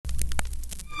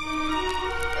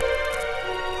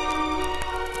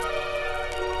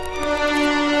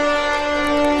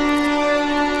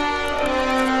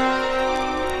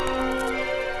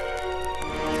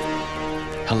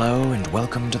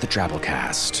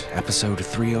Drabblecast, episode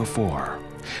 304.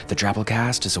 The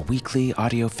Drabblecast is a weekly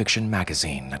audio fiction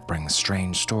magazine that brings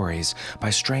strange stories by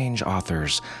strange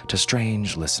authors to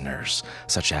strange listeners,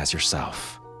 such as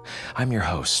yourself. I'm your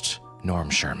host, Norm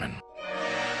Sherman.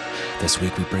 This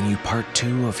week we bring you part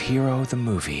 2 of Hero the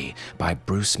Movie by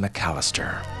Bruce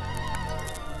McAllister.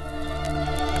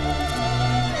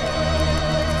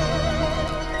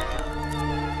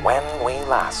 When we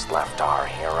last left our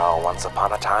hero, once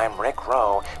upon a time, Rick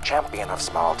Rowe, champion of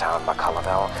small-town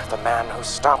McCullochville, the man who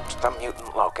stopped the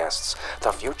mutant locusts,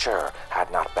 the future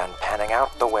had not been panning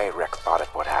out the way Rick thought it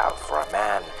would have for a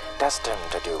man destined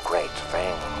to do great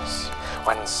things.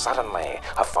 When suddenly,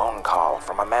 a phone call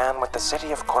from a man with the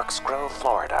city of Corkscrew,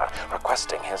 Florida,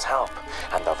 requesting his help,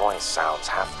 and the voice sounds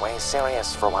halfway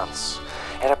serious for once.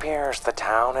 It appears the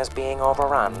town is being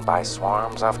overrun by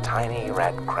swarms of tiny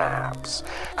red crabs.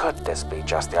 Could this be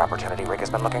just the opportunity Rick has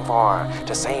been looking for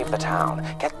to save the town,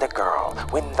 get the girl,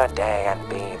 win the day, and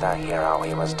be the hero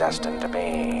he was destined to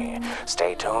be?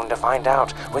 Stay tuned to find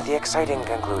out with the exciting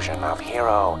conclusion of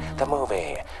Hero the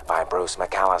Movie by Bruce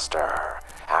McAllister,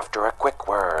 after a quick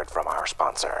word from our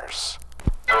sponsors.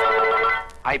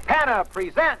 Ipana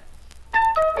presents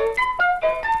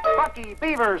Bucky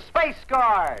Beaver Space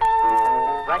Guard.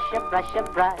 Brusha, brusha,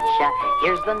 brusha,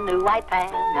 here's the new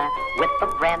Ipana with a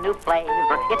brand new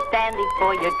flavor. It's dandy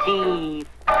for your teeth.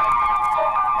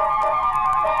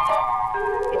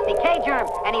 It's the K-germ,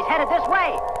 and he's headed this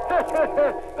way.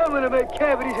 I'm gonna make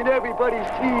cavities in everybody's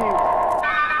teeth.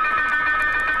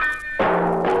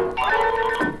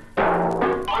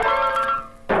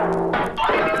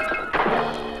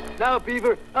 Now,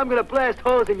 Beaver, I'm gonna blast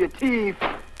holes in your teeth.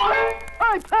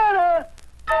 Ipana!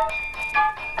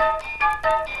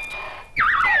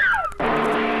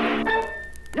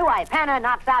 New Ipana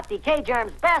knocks out the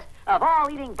K-germ's best of all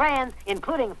eating brands,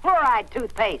 including fluoride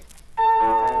toothpaste.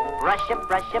 Brusha,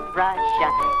 brusha,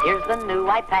 brusha, here's the new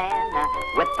Ipana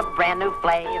with a brand new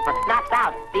flavor. Knocks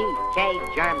out the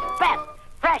K-germ's best.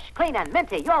 Fresh, clean, and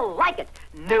minty, you'll like it.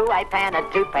 New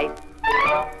Ipana toothpaste.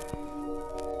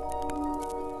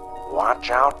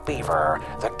 Watch out, Beaver.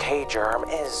 The K-germ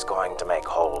is going to make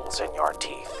holes in your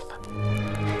teeth.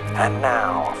 And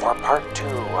now for part 2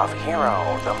 of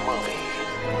Hero the Movie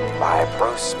by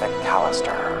Bruce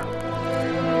McAllister.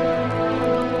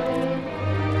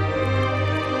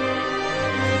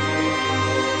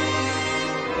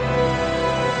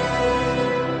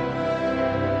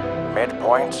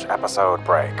 Midpoint episode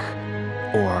break.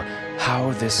 Or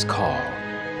How This Call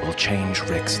Will Change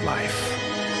Rick's Life.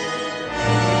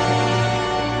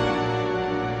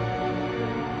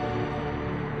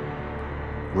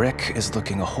 Rick is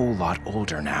looking a whole lot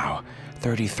older now,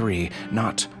 33,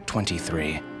 not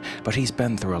 23, but he's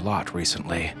been through a lot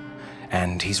recently.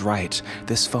 And he's right,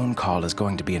 this phone call is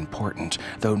going to be important,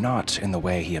 though not in the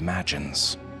way he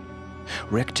imagines.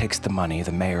 Rick takes the money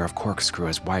the Mayor of Corkscrew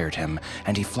has wired him,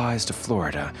 and he flies to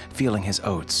Florida, feeling his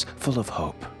oats, full of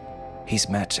hope. He's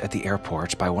met at the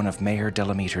airport by one of Mayor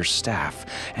Delameter's staff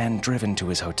and driven to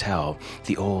his hotel,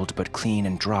 the old but clean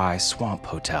and dry Swamp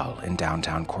Hotel in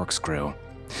downtown Corkscrew.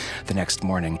 The next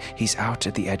morning, he's out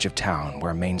at the edge of town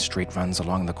where Main Street runs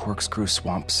along the Corkscrew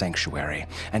Swamp Sanctuary,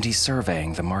 and he's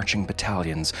surveying the marching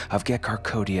battalions of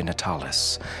Gecarchodia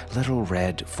natalis, little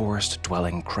red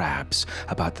forest-dwelling crabs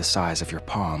about the size of your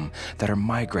palm that are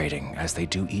migrating as they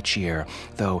do each year,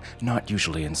 though not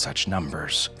usually in such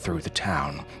numbers, through the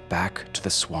town, back to the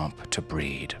swamp to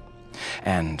breed.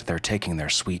 And they're taking their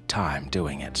sweet time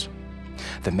doing it.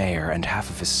 The mayor and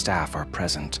half of his staff are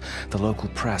present, the local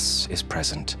press is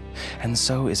present, and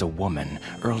so is a woman,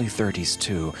 early 30s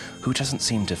too, who doesn't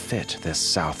seem to fit this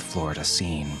South Florida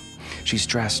scene. She's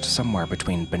dressed somewhere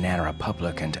between Banana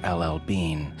Republic and LL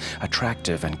Bean,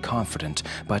 attractive and confident,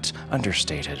 but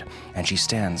understated, and she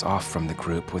stands off from the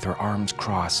group with her arms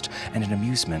crossed and an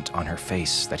amusement on her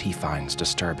face that he finds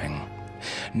disturbing.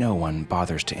 No one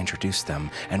bothers to introduce them,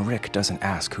 and Rick doesn't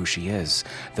ask who she is,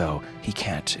 though he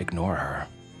can't ignore her.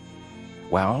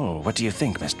 "Well, what do you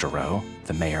think, Mr. Rowe?"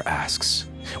 the mayor asks.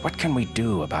 "What can we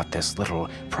do about this little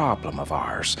problem of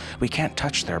ours? We can't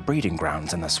touch their breeding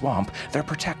grounds in the swamp. They're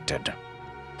protected."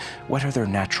 "What are their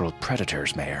natural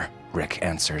predators, Mayor?" Rick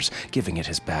answers, giving it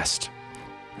his best.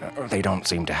 "They don't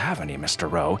seem to have any,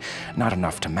 Mr. Rowe. Not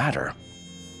enough to matter."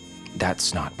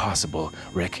 "That's not possible,"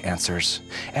 Rick answers.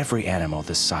 "Every animal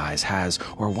this size has,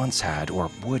 or once had, or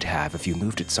would have if you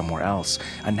moved it somewhere else,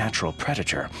 a natural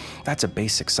predator. That's a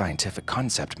basic scientific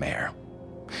concept, Mayor."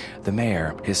 The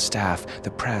mayor, his staff,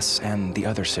 the press, and the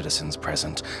other citizens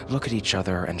present look at each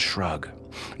other and shrug.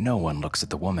 No one looks at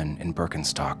the woman in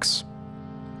Birkenstocks.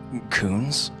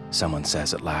 "Coons?" someone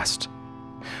says at last.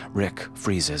 Rick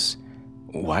freezes.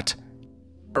 What?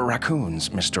 Raccoons,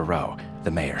 Mr. Rowe,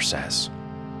 the mayor says.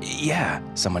 Yeah,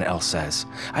 someone else says.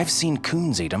 I've seen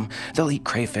coons eat them. They'll eat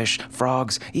crayfish,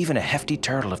 frogs, even a hefty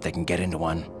turtle if they can get into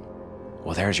one.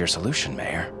 Well, there's your solution,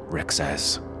 Mayor, Rick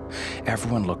says.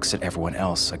 Everyone looks at everyone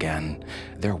else again.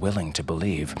 They're willing to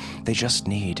believe. They just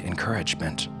need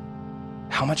encouragement.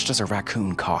 How much does a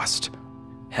raccoon cost?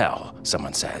 Hell,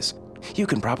 someone says. You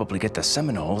can probably get the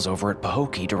Seminoles over at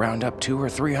Pahokee to round up 200 or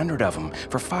 300 of them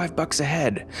for $5 a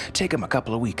head. Take them a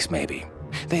couple of weeks, maybe.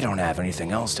 They don't have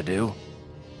anything else to do.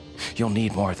 You'll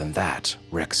need more than that,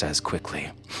 Rick says quickly,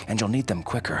 and you'll need them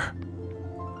quicker.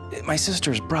 My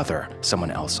sister's brother,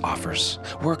 someone else offers,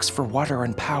 works for Water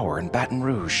and Power in Baton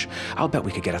Rouge. I'll bet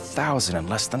we could get 1,000 in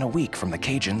less than a week from the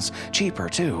Cajuns, cheaper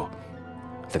too.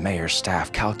 The mayor's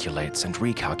staff calculates and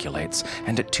recalculates,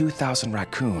 and at 2,000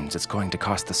 raccoons, it's going to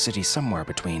cost the city somewhere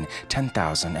between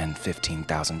 $10,000 and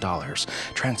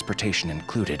 $15,000, transportation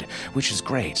included, which is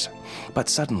great. But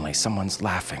suddenly someone's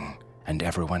laughing, and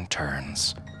everyone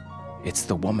turns. It's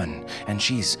the woman, and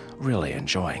she's really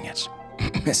enjoying it.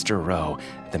 Mr. Rowe,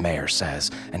 the mayor says,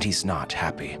 and he's not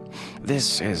happy.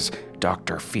 This is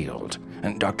Dr. Field,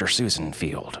 and Dr. Susan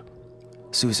Field.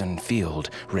 Susan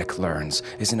Field, Rick learns,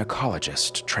 is an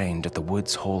ecologist trained at the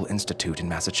Woods Hole Institute in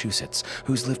Massachusetts,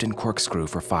 who's lived in Corkscrew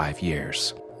for 5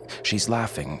 years. She's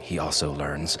laughing, he also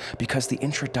learns, because the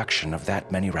introduction of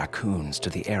that many raccoons to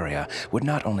the area would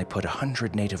not only put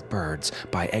 100 native birds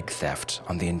by egg theft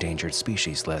on the endangered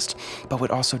species list, but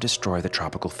would also destroy the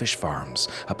tropical fish farms,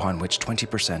 upon which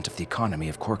 20% of the economy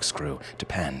of Corkscrew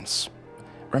depends.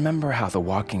 Remember how the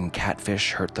walking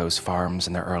catfish hurt those farms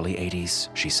in the early 80s,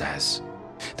 she says.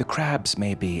 The crabs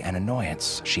may be an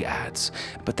annoyance, she adds,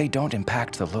 but they don't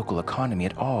impact the local economy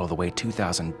at all the way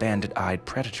 2,000 bandit-eyed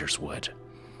predators would.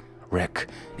 Rick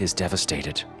is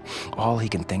devastated. All he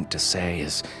can think to say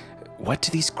is, what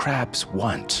do these crabs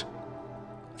want?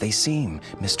 They seem,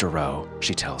 Mr. Rowe,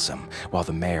 she tells him, while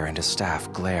the mayor and his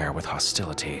staff glare with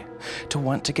hostility, to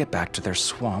want to get back to their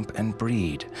swamp and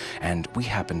breed, and we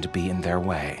happen to be in their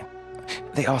way.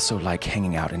 They also like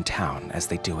hanging out in town as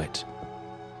they do it.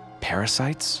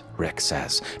 Parasites? Rick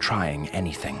says, trying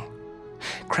anything.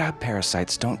 Crab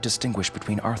parasites don't distinguish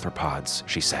between arthropods,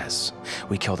 she says.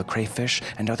 We kill the crayfish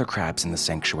and other crabs in the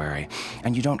sanctuary,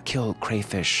 and you don't kill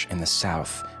crayfish in the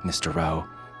south, Mr. Rowe.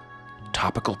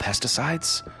 Topical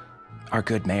pesticides? Our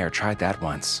good mayor tried that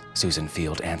once, Susan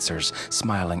Field answers,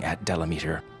 smiling at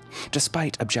Delameter.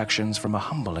 Despite objections from a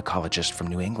humble ecologist from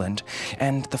New England,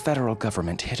 and the federal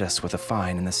government hit us with a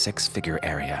fine in the 6-figure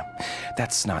area.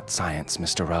 That's not science,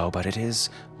 Mr. Rowe, but it is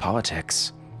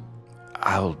politics.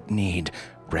 I'll need,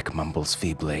 Rick mumbles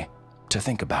feebly, to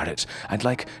think about it. I'd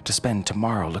like to spend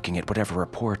tomorrow looking at whatever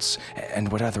reports and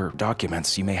what other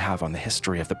documents you may have on the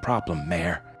history of the problem,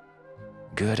 Mayor.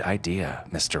 Good idea,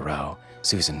 Mr. Rowe,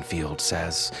 Susan Field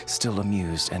says, still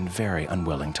amused and very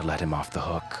unwilling to let him off the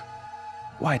hook.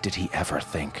 Why did he ever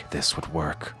think this would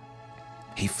work?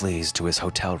 He flees to his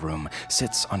hotel room,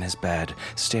 sits on his bed,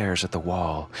 stares at the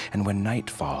wall, and when night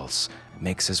falls,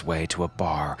 makes his way to a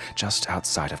bar just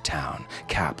outside of town,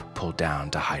 cap pulled down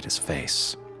to hide his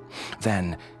face.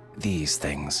 Then, these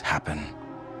things happen.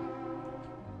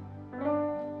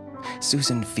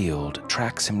 Susan Field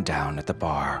tracks him down at the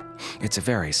bar. It's a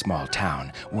very small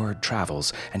town, word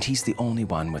travels, and he's the only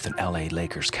one with an LA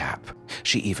Lakers cap.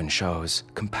 She even shows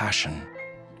compassion.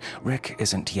 Rick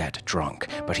isn't yet drunk,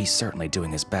 but he's certainly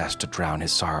doing his best to drown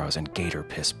his sorrows in gator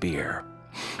piss beer.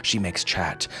 She makes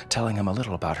chat, telling him a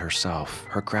little about herself,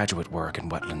 her graduate work in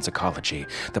wetlands ecology,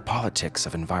 the politics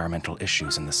of environmental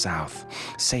issues in the South,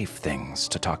 safe things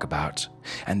to talk about.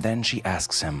 And then she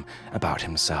asks him about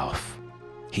himself.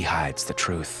 He hides the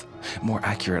truth. More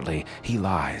accurately, he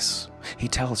lies. He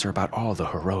tells her about all the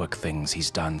heroic things he's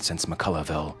done since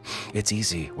McCulloughville. It's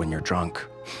easy when you're drunk.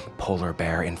 Polar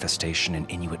bear infestation in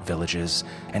Inuit villages,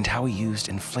 and how he used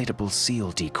inflatable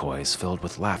seal decoys filled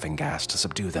with laughing gas to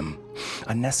subdue them.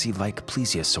 A Nessie-like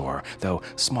plesiosaur, though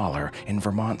smaller, in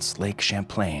Vermont's Lake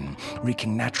Champlain,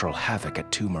 wreaking natural havoc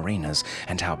at 2 marinas,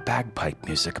 and how bagpipe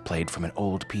music played from an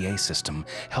old PA system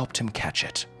helped him catch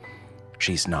it.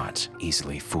 She's not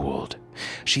easily fooled.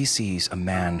 She sees a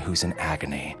man who's in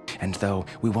agony, and though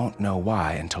we won't know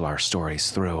why until our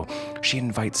story's through, she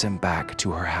invites him back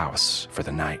to her house for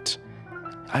the night.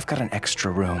 I've got an extra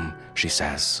room, she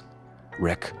says.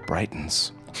 Rick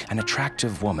brightens. An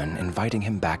attractive woman inviting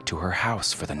him back to her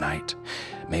house for the night.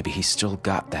 Maybe he's still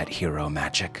got that hero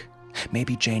magic.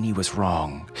 Maybe Janie was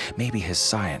wrong. Maybe his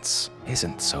science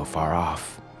isn't so far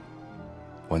off.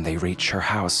 When they reach her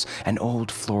house, an old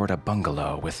Florida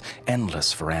bungalow with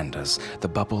endless verandas, the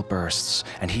bubble bursts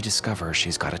and he discovers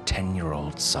she's got a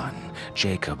 10-year-old son,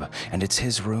 Jacob, and it's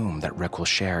his room that Rick will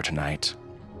share tonight.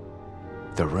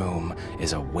 The room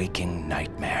is a waking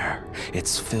nightmare.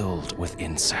 It's filled with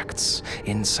insects.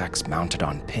 Insects mounted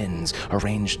on pins,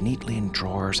 arranged neatly in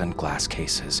drawers and glass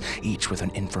cases, each with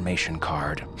an information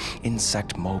card.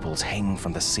 Insect mobiles hang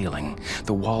from the ceiling.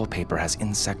 The wallpaper has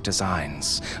insect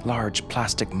designs. Large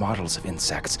plastic models of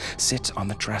insects sit on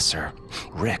the dresser.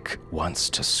 Rick wants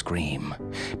to scream,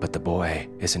 but the boy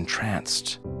is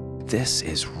entranced. This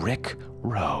is Rick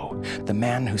Rowe, the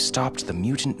man who stopped the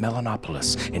mutant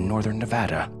Melanopolis in northern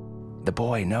Nevada. The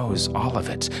boy knows all of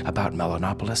it about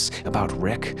Melanopolis, about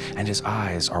Rick, and his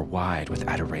eyes are wide with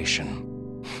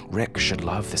adoration. Rick should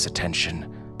love this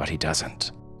attention, but he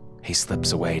doesn't. He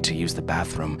slips away to use the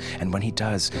bathroom, and when he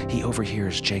does, he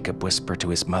overhears Jacob whisper to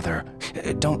his mother,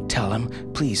 "Don't tell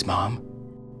him, please, Mom."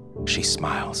 She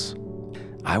smiles.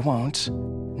 "I won't,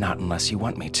 not unless you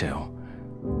want me to."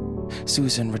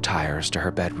 Susan retires to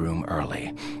her bedroom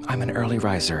early. "I'm an early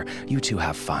riser, you two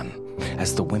have fun,"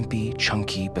 as the wimpy,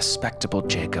 chunky, bespectacled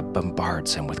Jacob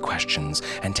bombards him with questions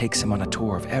and takes him on a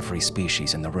tour of every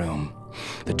species in the room.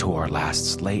 The tour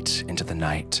lasts late into the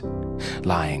night.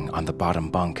 Lying on the bottom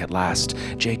bunk at last,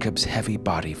 Jacob's heavy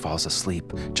body falls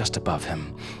asleep just above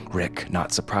him. Rick,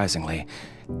 not surprisingly,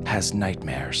 has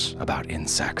nightmares about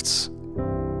insects.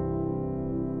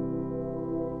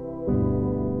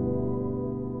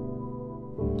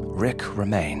 Rick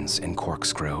remains in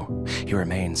Corkscrew. He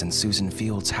remains in Susan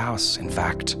Field's house, in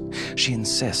fact. She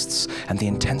insists, and the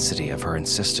intensity of her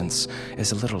insistence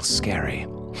is a little scary.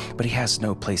 But he has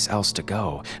no place else to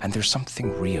go, and there's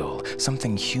something real,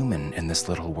 something human in this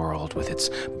little world with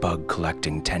its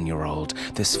bug-collecting 10-year-old,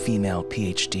 this female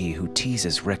PhD who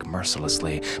teases Rick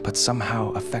mercilessly, but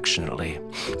somehow affectionately.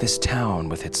 This town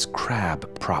with its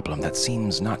crab problem that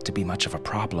seems not to be much of a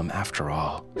problem after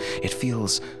all. It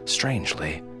feels,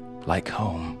 strangely, like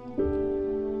home.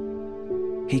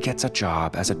 He gets a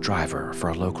job as a driver for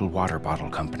a local water bottle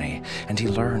company, and he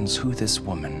learns who this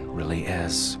woman really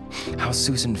is. How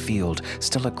Susan Field,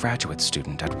 still a graduate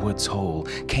student at Woods Hole,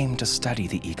 came to study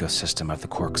the ecosystem of the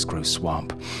Corkscrew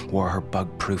swamp, wore her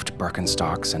bug-proofed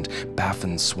Birkenstocks and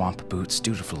Baffin swamp boots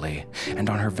dutifully, and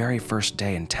on her very first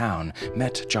day in town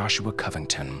met Joshua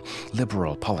Covington,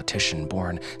 liberal politician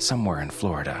born somewhere in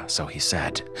Florida, so he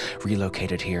said,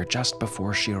 relocated here just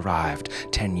before she arrived,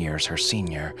 10 years her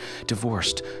senior,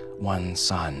 divorced one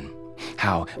son.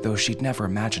 How, though she'd never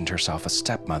imagined herself a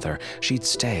stepmother, she'd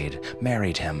stayed,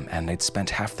 married him, and they'd spent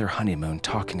half their honeymoon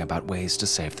talking about ways to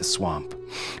save the swamp.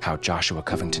 How Joshua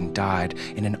Covington died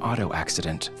in an auto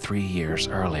accident 3 years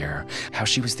earlier. How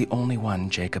she was the only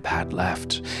one Jacob had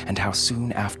left. And how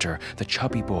soon after, the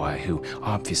chubby boy, who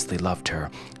obviously loved her,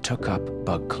 took up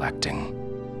bug collecting.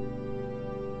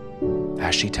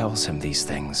 As she tells him these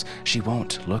things, she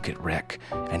won't look at Rick,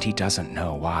 and he doesn't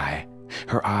know why.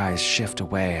 Her eyes shift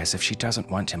away as if she doesn't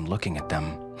want him looking at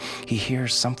them. He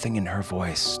hears something in her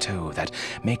voice, too, that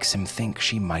makes him think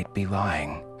she might be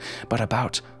lying. But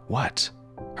about what?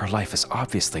 Her life is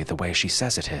obviously the way she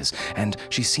says it is, and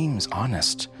she seems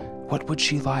honest. What would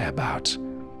she lie about?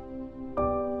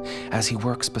 As he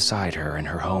works beside her in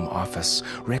her home office,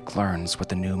 Rick learns what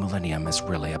the new millennium is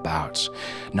really about.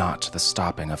 Not the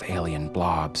stopping of alien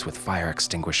blobs with fire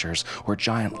extinguishers or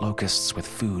giant locusts with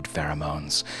food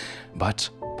pheromones, but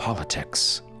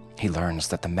politics. He learns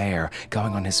that the mayor,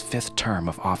 going on his 5th term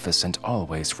of office and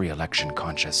always re-election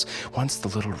conscious, wants the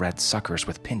little red suckers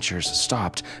with pinchers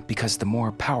stopped because the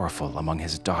more powerful among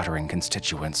his doddering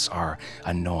constituents are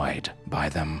annoyed by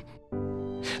them.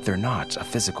 They're not a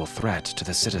physical threat to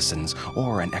the citizens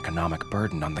or an economic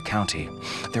burden on the county.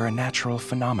 They're a natural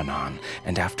phenomenon,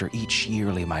 and after each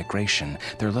yearly migration,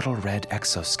 their little red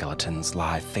exoskeletons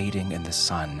lie fading in the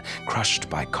sun, crushed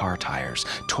by car tires,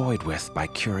 toyed with by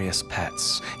curious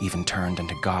pets, even turned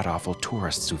into god-awful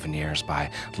tourist souvenirs by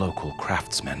local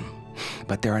craftsmen.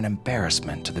 But they're an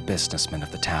embarrassment to the businessmen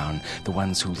of the town, the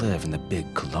ones who live in the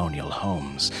big colonial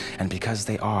homes, and because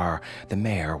they are, the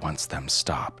mayor wants them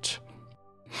stopped.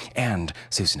 And,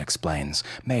 Susan explains,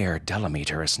 Mayor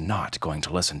Delameter is not going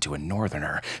to listen to a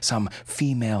northerner, some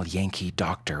female Yankee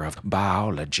doctor of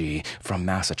biology from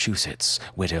Massachusetts,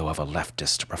 widow of a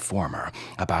leftist reformer,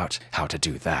 about how to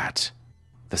do that.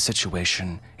 The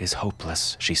situation is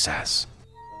hopeless, she says.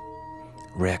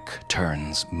 Rick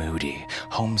turns moody,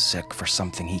 homesick for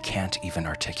something he can't even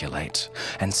articulate,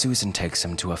 and Susan takes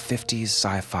him to a 50s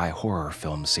sci-fi horror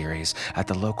film series at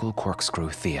the local Corkscrew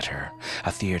Theater,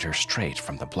 a theater straight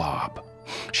from the Blob.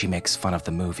 She makes fun of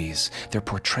the movies, their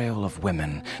portrayal of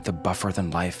women, the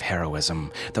buffer-than-life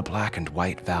heroism, the black and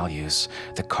white values,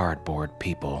 the cardboard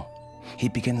people. He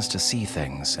begins to see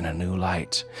things in a new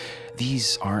light.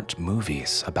 These aren't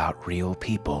movies about real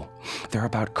people. They're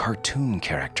about cartoon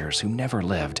characters who never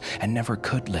lived and never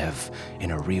could live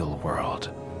in a real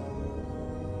world.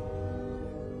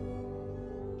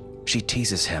 She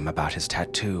teases him about his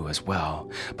tattoo as well,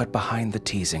 but behind the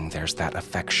teasing there's that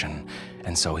affection,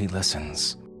 and so he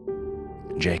listens.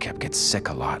 Jacob gets sick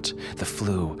a lot, the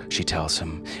flu, she tells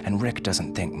him, and Rick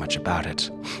doesn't think much about it.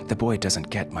 The boy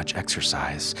doesn't get much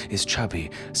exercise, is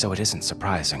chubby, so it isn't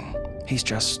surprising. He's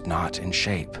just not in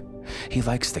shape. He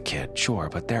likes the kid, sure,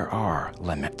 but there are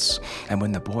limits. And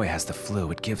when the boy has the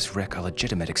flu, it gives Rick a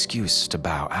legitimate excuse to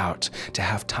bow out, to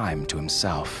have time to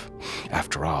himself.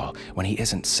 After all, when he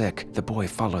isn't sick, the boy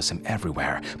follows him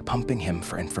everywhere, pumping him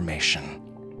for information.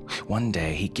 One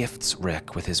day, he gifts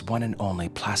Rick with his one and only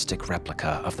plastic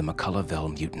replica of the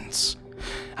McCullochville mutants.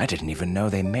 I didn't even know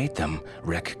they made them,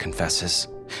 Rick confesses.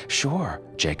 Sure,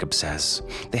 Jacob says.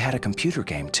 They had a computer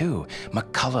game, too,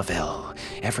 McCullochville.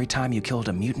 Every time you killed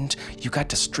a mutant, you got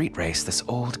to street race this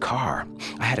old car.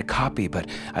 I had a copy, but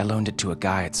I loaned it to a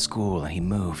guy at school and he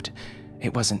moved.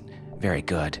 It wasn't very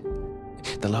good.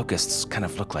 The locusts kind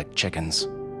of look like chickens.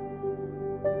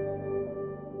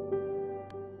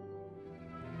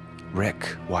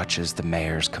 Rick watches the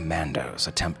mayor's commandos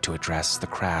attempt to address the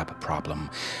crab problem.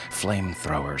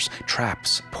 Flamethrowers,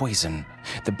 traps, poison.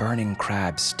 The burning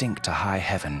crabs stink to high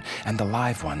heaven, and the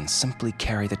live ones simply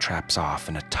carry the traps off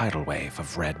in a tidal wave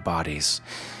of red bodies.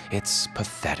 It's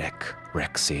pathetic,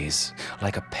 Rick sees,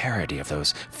 like a parody of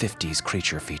those 50s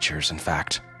creature features, in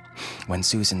fact. When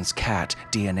Susan's cat,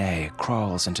 DNA,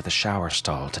 crawls into the shower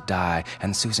stall to die,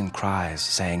 and Susan cries,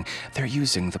 saying, "They're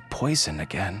using the poison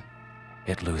again,"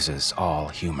 it loses all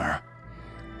humor.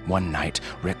 One night,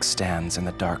 Rick stands in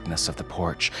the darkness of the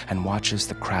porch and watches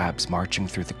the crabs marching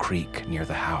through the creek near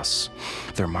the house.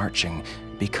 They're marching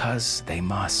because they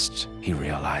must, he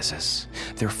realizes.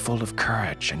 They're full of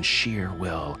courage and sheer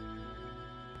will.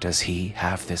 Does he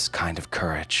have this kind of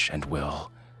courage and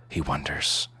will, he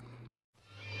wonders.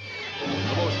 The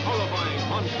most horrifying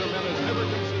monster man has ever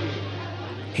conceived.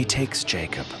 He takes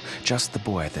Jacob, just the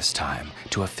boy this time,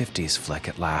 to a 50s flick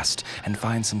at last, and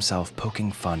finds himself poking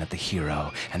fun at the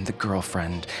hero and the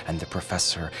girlfriend and the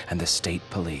professor and the state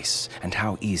police and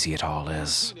how easy it all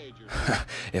is.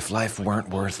 If life weren't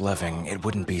worth living, it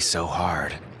wouldn't be so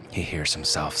hard, he hears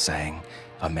himself saying,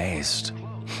 amazed.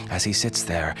 As he sits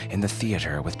there in the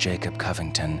theater with Jacob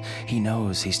Covington, he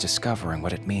knows he's discovering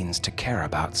what it means to care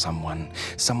about someone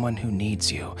who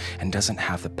needs you and doesn't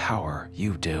have the power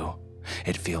you do.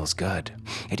 It feels good.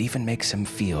 It even makes him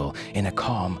feel, in a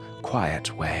calm,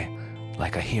 quiet way,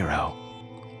 like a hero.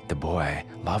 The boy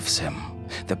loves him.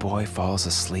 The boy falls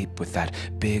asleep with that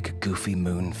big, goofy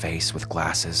moon face with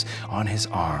glasses on his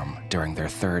arm during their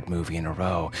third movie in a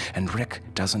row, and Rick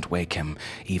doesn't wake him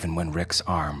even when Rick's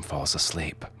arm falls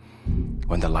asleep.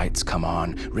 When the lights come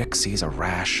on, Rick sees a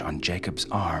rash on Jacob's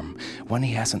arm, one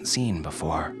he hasn't seen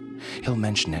before. He'll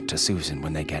mention it to Susan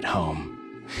when they get home.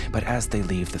 But as they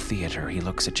leave the theater, he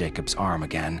looks at Jacob's arm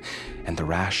again, and the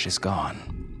rash is gone.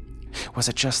 Was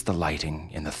it just the lighting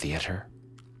in the theater?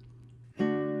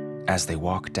 As they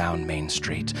walk down Main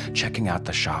Street, checking out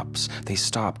the shops, they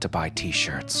stop to buy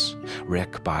t-shirts.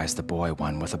 Rick buys the boy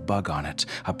one with a bug on it,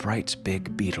 a bright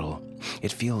big beetle.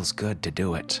 It feels good to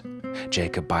do it.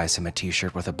 Jacob buys him a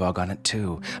t-shirt with a bug on it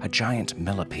too, a giant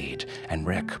millipede, and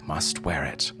Rick must wear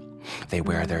it. They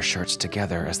wear their shirts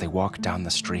together as they walk down the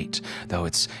street, though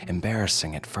it's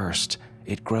embarrassing at first.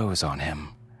 It grows on him.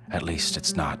 At least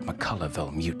it's not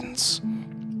McCullochville mutants.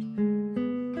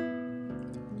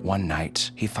 One night,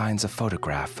 he finds a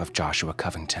photograph of Joshua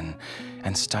Covington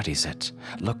and studies it,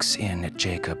 looks in at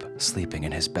Jacob sleeping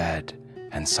in his bed,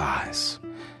 and sighs.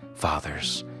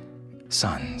 Fathers,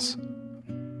 sons.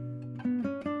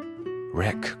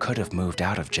 Rick could have moved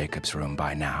out of Jacob's room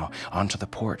by now, onto the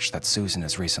porch that Susan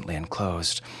has recently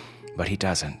enclosed, but he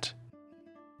doesn't.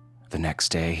 The next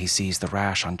day, he sees the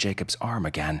rash on Jacob's arm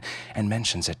again and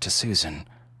mentions it to Susan.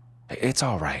 "It's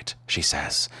all right," she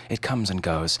says. "It comes and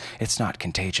goes. It's not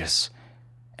contagious."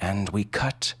 And we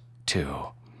cut to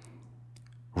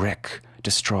Rick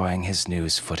destroying his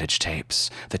news footage tapes,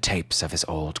 the tapes of his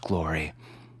old glory.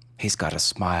 He's got a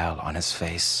smile on his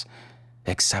face.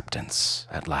 Acceptance,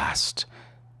 at last.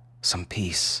 Some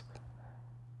peace.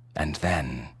 And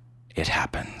then it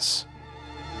happens.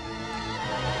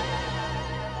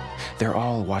 They're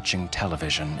all watching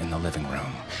television in the living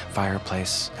room.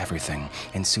 Fireplace, everything,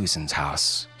 in Susan's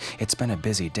house. It's been a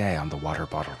busy day on the water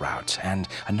bottle route, and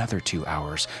another 2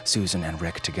 hours, Susan and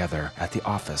Rick together at the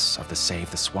office of the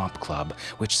Save the Swamp Club,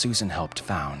 which Susan helped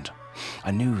found.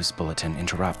 A news bulletin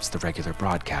interrupts the regular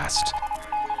broadcast.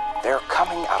 "They're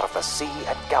coming out of the sea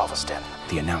at Galveston,"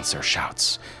 the announcer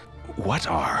shouts. "What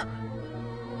are?"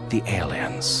 "The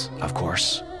aliens, of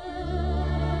course."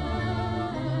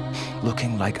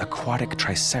 Looking like aquatic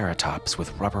triceratops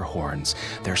with rubber horns,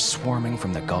 they're swarming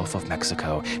from the Gulf of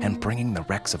Mexico and bringing the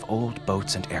wrecks of old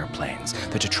boats and airplanes,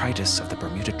 the detritus of the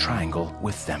Bermuda Triangle,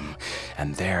 with them.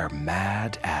 And they're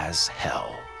mad as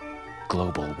hell.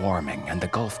 Global warming and the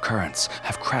Gulf currents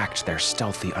have cracked their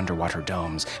stealthy underwater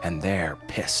domes, and they're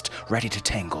pissed, ready to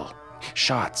tangle.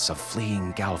 Shots of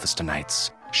fleeing Galvestonites,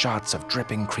 shots of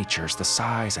dripping creatures the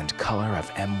size and color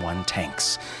of M1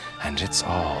 tanks, and it's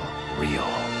all real.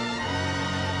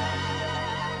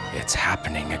 "It's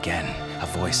happening again," a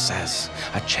voice says.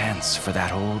 "A chance for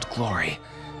that old glory."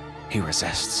 He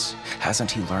resists.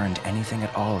 Hasn't he learned anything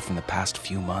at all from the past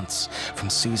few months? From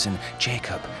Susan,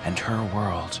 Jacob, and her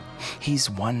world? He's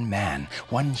one man,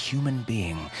 one human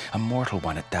being, a mortal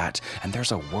one at that, and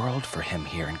there's a world for him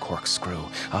here in Corkscrew,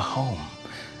 a home,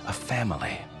 a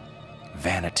family.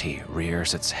 Vanity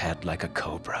rears its head like a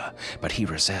cobra, but he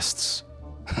resists.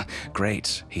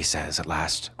 "Great," he says at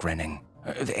last, grinning.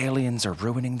 "The aliens are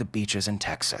ruining the beaches in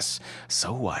Texas.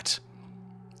 So what?"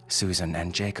 Susan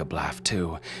and Jacob laugh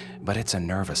too, but it's a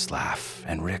nervous laugh,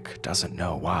 and Rick doesn't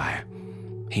know why.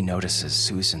 He notices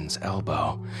Susan's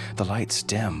elbow. The light's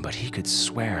dim, but he could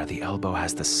swear the elbow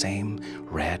has the same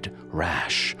red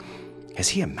rash. Is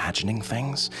he imagining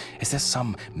things? Is this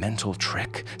some mental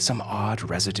trick, some odd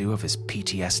residue of his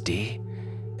PTSD?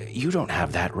 "You don't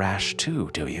have that rash too,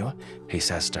 do you?" he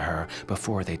says to her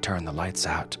before they turn the lights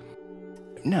out.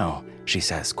 "No," she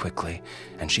says quickly,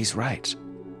 and she's right.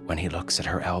 When he looks at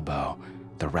her elbow,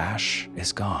 the rash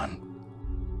is gone.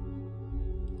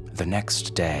 The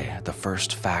next day, the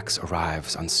first fax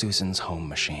arrives on Susan's home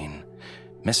machine.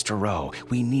 "Mr. Rowe,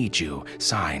 we need you,"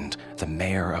 signed, the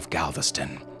Mayor of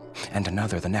Galveston. And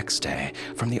another the next day,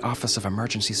 from the Office of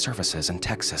Emergency Services in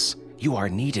Texas. "You are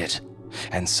needed."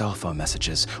 And cell phone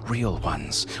messages, real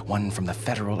ones, one from the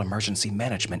Federal Emergency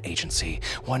Management Agency,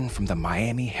 one from the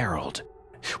Miami Herald.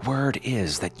 "Word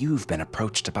is that you've been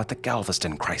approached about the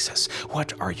Galveston crisis.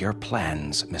 What are your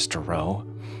plans, Mr. Rowe?"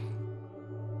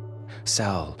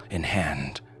 Cell in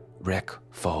hand, Rick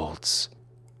folds.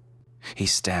 He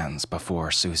stands before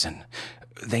Susan.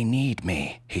 "They need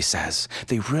me," he says.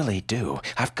 "They really do.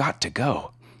 I've got to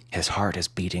go." His heart is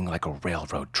beating like a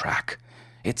railroad track.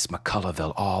 It's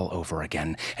McCulloughville all over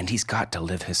again, and he's got to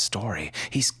live his story.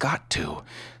 He's got to.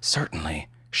 Certainly,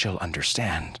 she'll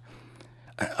understand.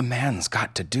 "A man's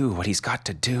got to do what he's got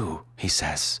to do," he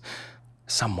says.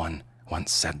 Someone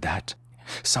once said that.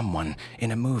 Someone in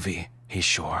a movie, he's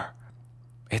sure.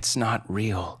 "It's not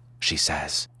real," she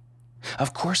says.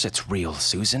 "Of course it's real,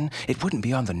 Susan. It wouldn't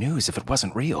be on the news if it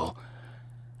wasn't real."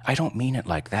 "I don't mean it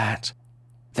like that."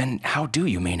 "Then how do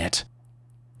you mean it?"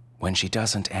 When she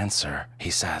doesn't answer,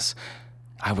 he says,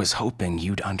 "I was hoping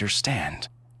you'd understand."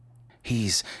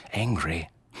 He's angry.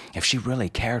 If she really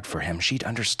cared for him, she'd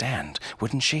understand,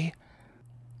 wouldn't she?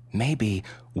 "Maybe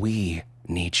we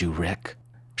need you, Rick,"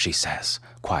 she says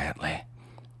quietly.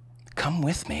 "Come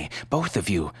with me, both of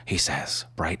you," he says,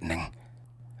 brightening.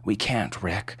 "We can't,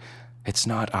 Rick. It's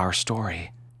not our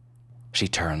story." She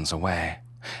turns away.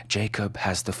 Jacob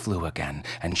has the flu again,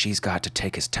 and she's got to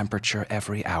take his temperature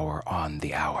every hour on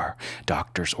the hour.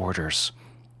 Doctor's orders.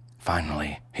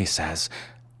 Finally, he says,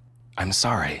 "I'm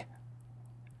sorry."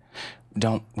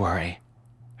 "Don't worry."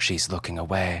 She's looking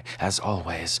away, as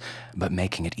always, but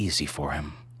making it easy for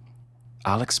him.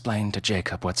 "I'll explain to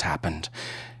Jacob what's happened.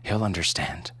 He'll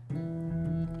understand.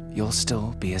 You'll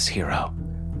still be his hero."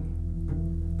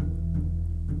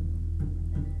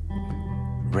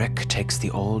 Rick takes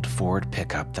the old Ford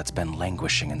pickup that's been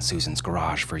languishing in Susan's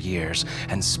garage for years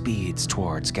and speeds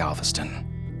towards Galveston.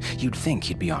 You'd think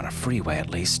he'd be on a freeway at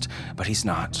least, but he's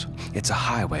not. It's a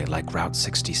highway like Route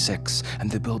 66, and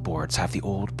the billboards have the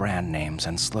old brand names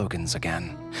and slogans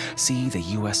again. "See the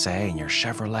USA in your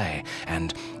Chevrolet,"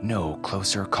 and "No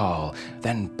closer call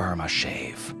than Burma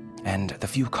Shave." And the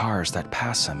few cars that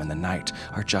pass him in the night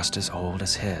are just as old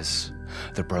as his.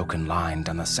 The broken line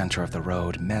down the center of the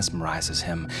road mesmerizes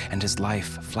him, and his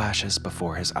life flashes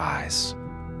before his eyes.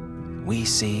 We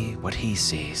see what he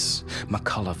sees.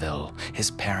 McCulloughville, his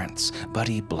parents,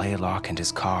 Buddy Blaylock and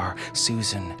his car,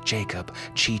 Susan, Jacob,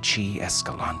 Chi-Chi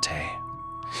Escalante.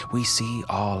 We see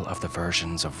all of the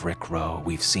versions of Rick Rowe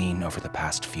we've seen over the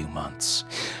past few months.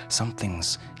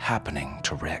 Something's happening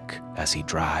to Rick as he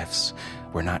drives.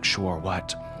 We're not sure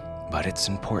what, but it's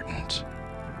important.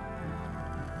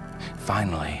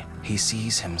 Finally, he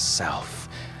sees himself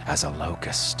as a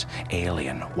locust,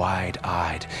 alien,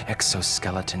 wide-eyed,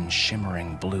 exoskeleton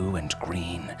shimmering blue and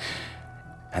green.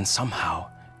 And somehow,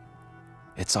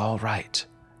 it's all right.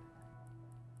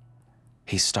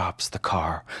 He stops the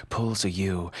car, pulls a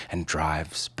U, and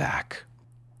drives back.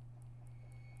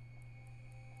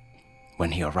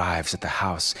 When he arrives at the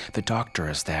house, the doctor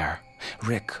is there.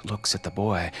 Rick looks at the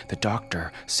boy, the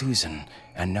doctor, Susan,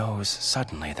 and knows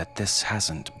suddenly that this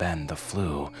hasn't been the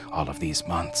flu all of these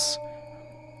months.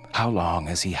 How long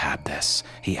has he had this?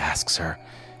 He asks her.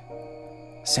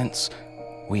 Since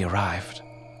we arrived.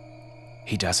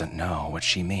 He doesn't know what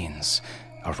she means.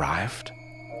 Arrived?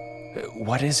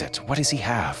 What is it? What does he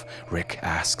have? Rick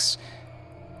asks.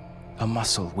 A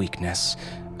muscle weakness,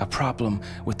 a problem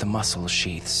with the muscle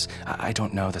sheaths. I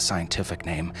don't know the scientific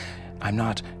name. I'm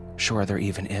not sure there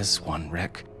even is one,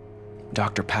 Rick.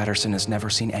 Dr. Patterson has never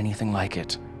seen anything like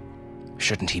it.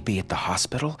 Shouldn't he be at the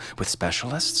hospital with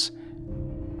specialists?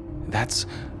 That's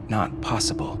not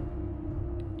possible.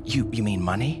 You mean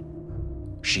money?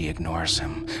 She ignores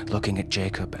him, looking at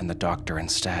Jacob and the doctor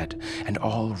instead, and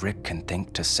all Rick can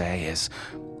think to say is,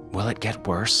 will it get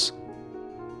worse?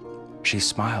 She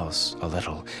smiles a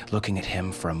little, looking at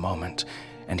him for a moment,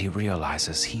 and he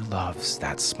realizes he loves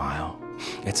that smile.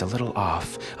 It's a little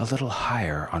off, a little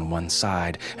higher on one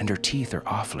side, and her teeth are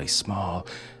awfully small,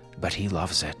 but he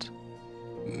loves it.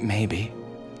 Maybe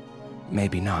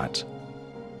not.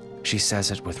 She says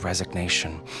it with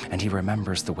resignation, and he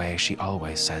remembers the way she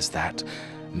always says that.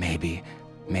 Maybe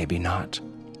not.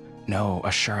 No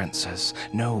assurances,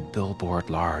 no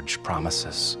billboard large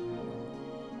promises.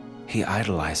 He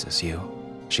idolizes you,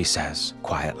 she says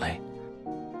quietly.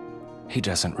 He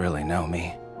doesn't really know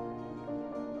me.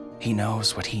 He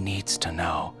knows what he needs to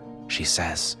know, she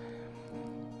says.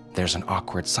 There's an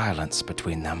awkward silence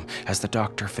between them as the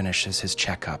doctor finishes his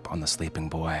checkup on the sleeping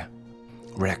boy.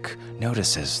 Rick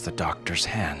notices the doctor's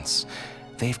hands.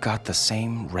 They've got the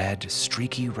same red,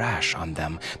 streaky rash on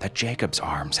them that Jacob's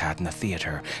arms had in the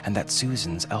theater and that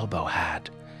Susan's elbow had.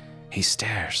 He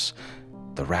stares.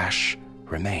 The rash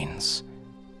remains.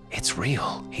 It's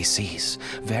real, he sees.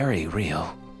 Very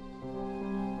real.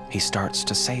 He starts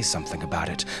to say something about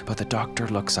it, but the doctor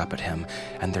looks up at him,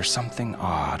 and there's something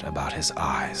odd about his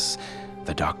eyes.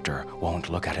 The doctor won't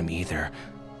look at him either,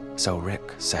 so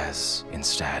Rick says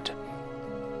instead,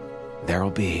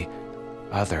 "There'll be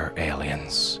other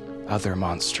aliens, other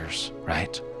monsters,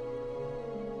 right?"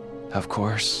 "Of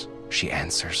course," she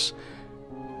answers.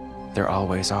 "There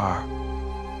always are."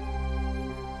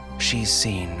 She's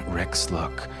seen Rick's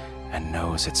look and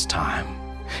knows it's time.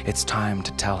 It's time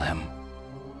to tell him.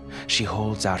 She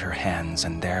holds out her hands,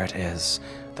 and there it is,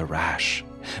 the rash.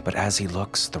 But as he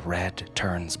looks, the red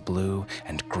turns blue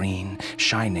and green,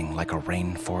 shining like a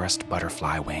rainforest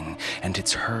butterfly wing, and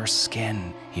it's her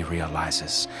skin, he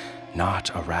realizes,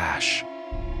 not a rash.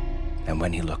 And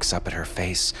when he looks up at her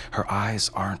face, her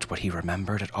eyes aren't what he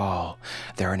remembered at all.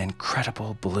 They're an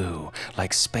incredible blue,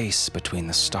 like space between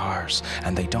the stars,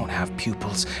 and they don't have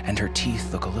pupils, and her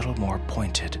teeth look a little more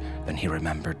pointed than he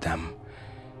remembered them.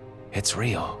 It's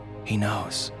real, he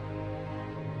knows.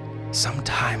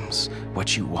 "Sometimes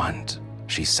what you want,"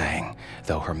 she's saying,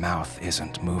 though her mouth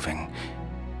isn't moving,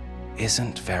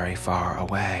 "isn't very far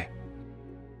away."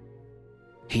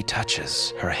 He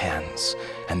touches her hands,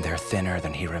 and they're thinner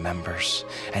than he remembers,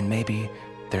 and maybe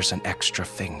there's an extra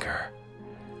finger.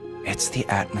 "It's the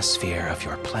atmosphere of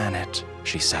your planet,"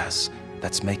 she says,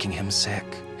 "that's making him sick.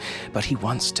 But he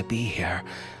wants to be here.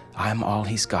 I'm all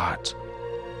he's got.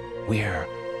 We're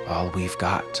all we've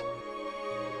got.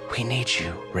 We need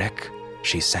you, Rick,"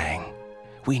 she's saying.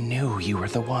 "We knew you were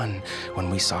the one when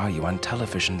we saw you on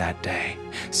television that day.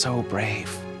 So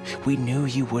brave. We knew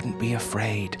you wouldn't be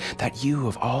afraid, that you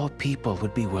of all people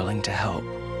would be willing to help."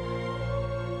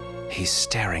 He's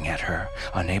staring at her,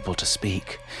 unable to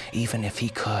speak. Even if he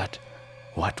could,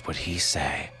 what would he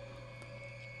say?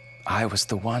 "I was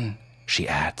the one," she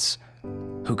adds,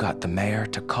 "who got the mayor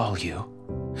to call you.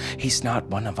 He's not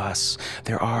one of us.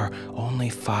 There are only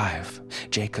 5.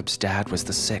 Jacob's dad was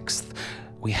the 6th.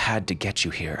 We had to get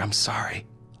you here. I'm sorry."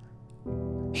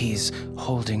 He's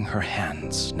holding her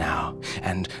hands now,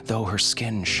 and though her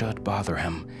skin should bother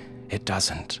him, it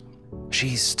doesn't.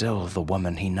 She's still the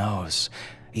woman he knows,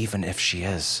 even if she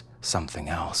is something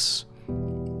else.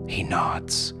 He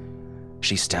nods.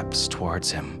 She steps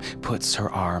towards him, puts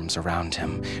her arms around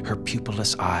him, her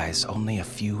pupilless eyes only a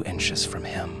few inches from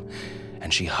him,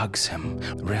 and she hugs him,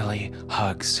 really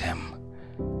hugs him.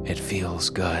 It feels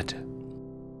good.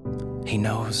 He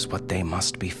knows what they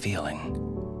must be feeling.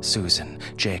 Susan,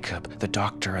 Jacob, the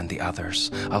doctor, and the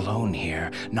others, alone here,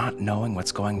 not knowing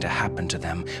what's going to happen to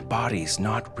them, bodies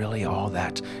not really all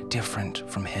that different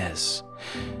from his.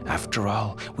 After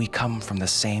all, we come from the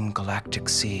same galactic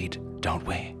seed, don't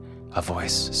we? A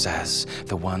voice says,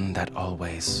 the one that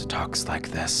always talks like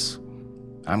this.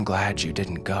 I'm glad you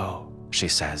didn't go, she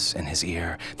says in his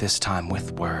ear, this time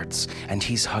with words, and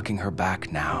he's hugging her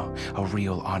back now, a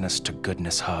real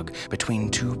honest-to-goodness hug between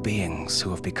two beings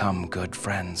who have become good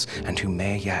friends and who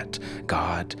may yet,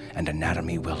 God and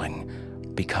anatomy willing,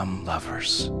 become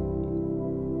lovers.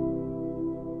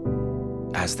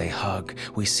 As they hug,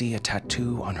 we see a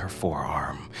tattoo on her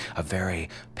forearm, a very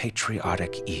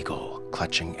patriotic eagle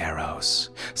clutching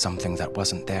arrows, something that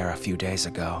wasn't there a few days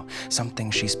ago,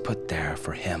 something she's put there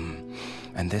for him.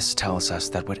 And this tells us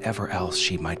that whatever else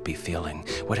she might be feeling,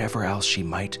 whatever else she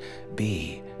might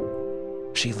be,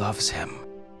 she loves him.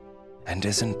 And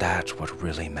isn't that what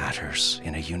really matters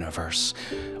in a universe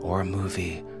or a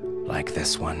movie like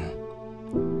this one?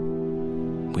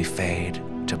 We fade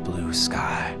to blue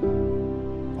sky,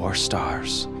 or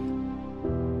stars,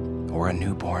 or a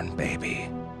newborn baby,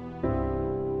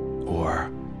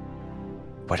 or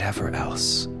whatever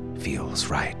else feels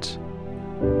right.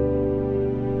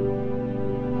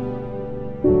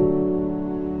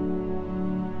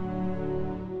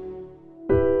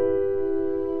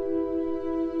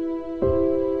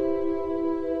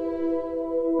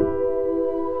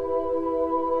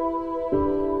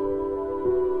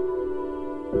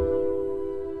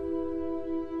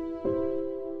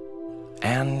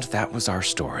 And that was our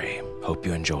story. Hope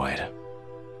you enjoyed.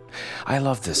 I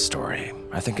love this story.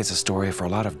 I think it's a story for a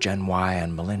lot of Gen Y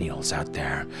and millennials out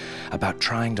there, about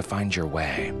trying to find your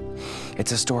way.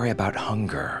 It's a story about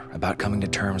hunger, about coming to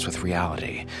terms with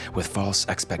reality, with false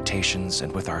expectations,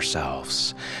 and with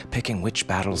ourselves, picking which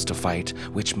battles to fight,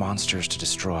 which monsters to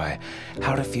destroy,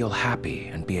 how to feel happy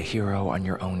and be a hero on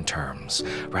your own terms,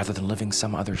 rather than living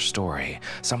some other story,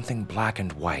 something black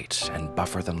and white and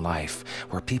buffer than life,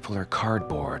 where people are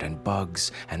cardboard and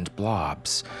bugs and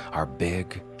blobs are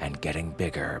big and getting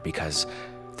bigger because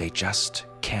they just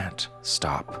can't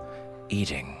stop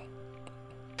eating.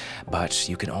 But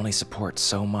you can only support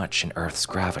so much in Earth's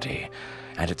gravity,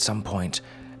 and at some point,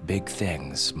 big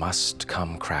things must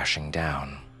come crashing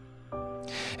down.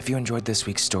 If you enjoyed this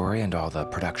week's story and all the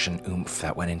production oomph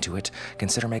that went into it,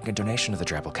 consider making a donation to the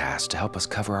Drabblecast to help us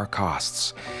cover our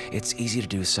costs. It's easy to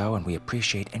do so, and we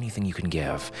appreciate anything you can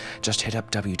give. Just hit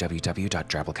up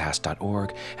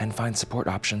www.drabblecast.org and find support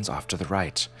options off to the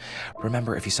right.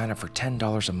 Remember, if you sign up for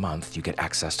 $10 a month, you get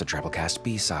access to Drabblecast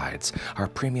B-Sides, our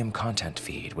premium content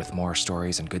feed with more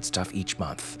stories and good stuff each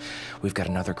month. We've got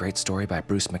another great story by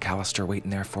Bruce McAllister waiting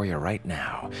there for you right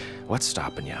now. What's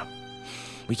stopping you?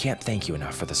 We can't thank you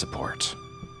enough for the support.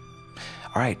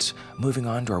 All right, moving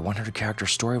on to our 100-character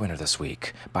story winner this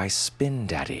week by Spin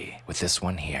Daddy with this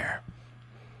one here.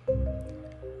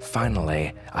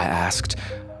 Finally, I asked,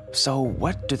 so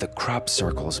what do the crop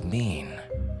circles mean?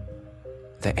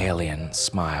 The alien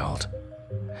smiled.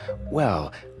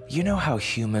 Well, you know how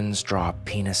humans draw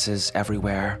penises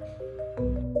everywhere?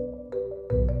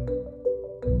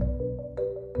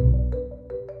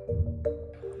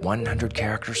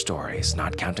 100-character stories,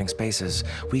 not counting spaces.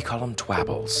 We call them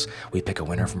twabbles. We pick a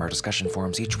winner from our discussion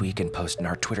forums each week and post in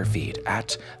our Twitter feed,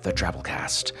 @the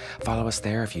Drabblecast. Follow us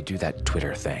there if you do that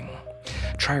Twitter thing.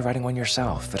 Try writing one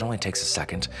yourself. It only takes a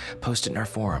second. Post it in our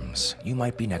forums. You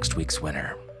might be next week's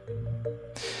winner.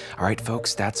 All right,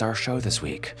 folks, that's our show this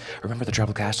week. Remember, the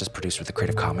Drabblecast is produced with the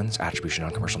Creative Commons Attribution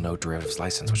Non-Commercial No Derivatives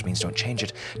license, which means don't change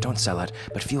it, don't sell it,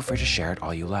 but feel free to share it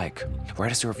all you like.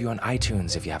 Write us a review on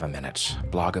iTunes if you have a minute.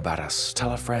 Blog about us.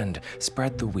 Tell a friend.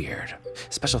 Spread the weird.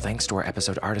 Special thanks to our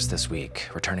episode artist this week,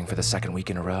 returning for the second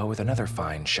week in a row with another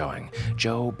fine showing,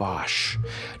 Joe Bosch.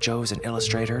 Joe's an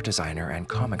illustrator, designer, and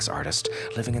comics artist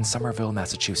living in Somerville,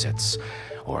 Massachusetts.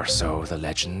 Or so the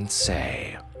legends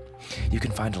say. You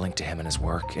can find a link to him and his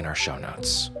work in our show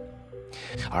notes.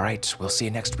 All right, we'll see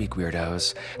you next week,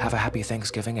 weirdos. Have a happy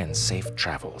Thanksgiving and safe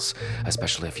travels,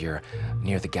 especially if you're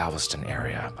near the Galveston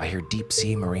area. I hear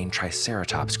deep-sea marine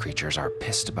triceratops creatures are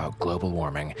pissed about global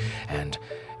warming and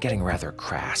getting rather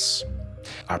crass.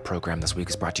 Our program this week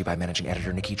is brought to you by managing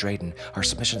editor Nikki Drayden, our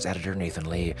submissions editor Nathan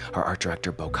Lee, our art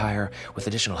director Bo Kyer, with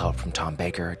additional help from Tom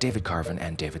Baker, David Carvin,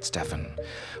 and David Steffen.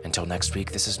 Until next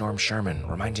week, this is Norm Sherman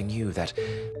reminding you that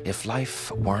if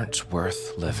life weren't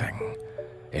worth living,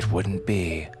 it wouldn't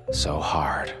be so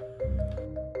hard.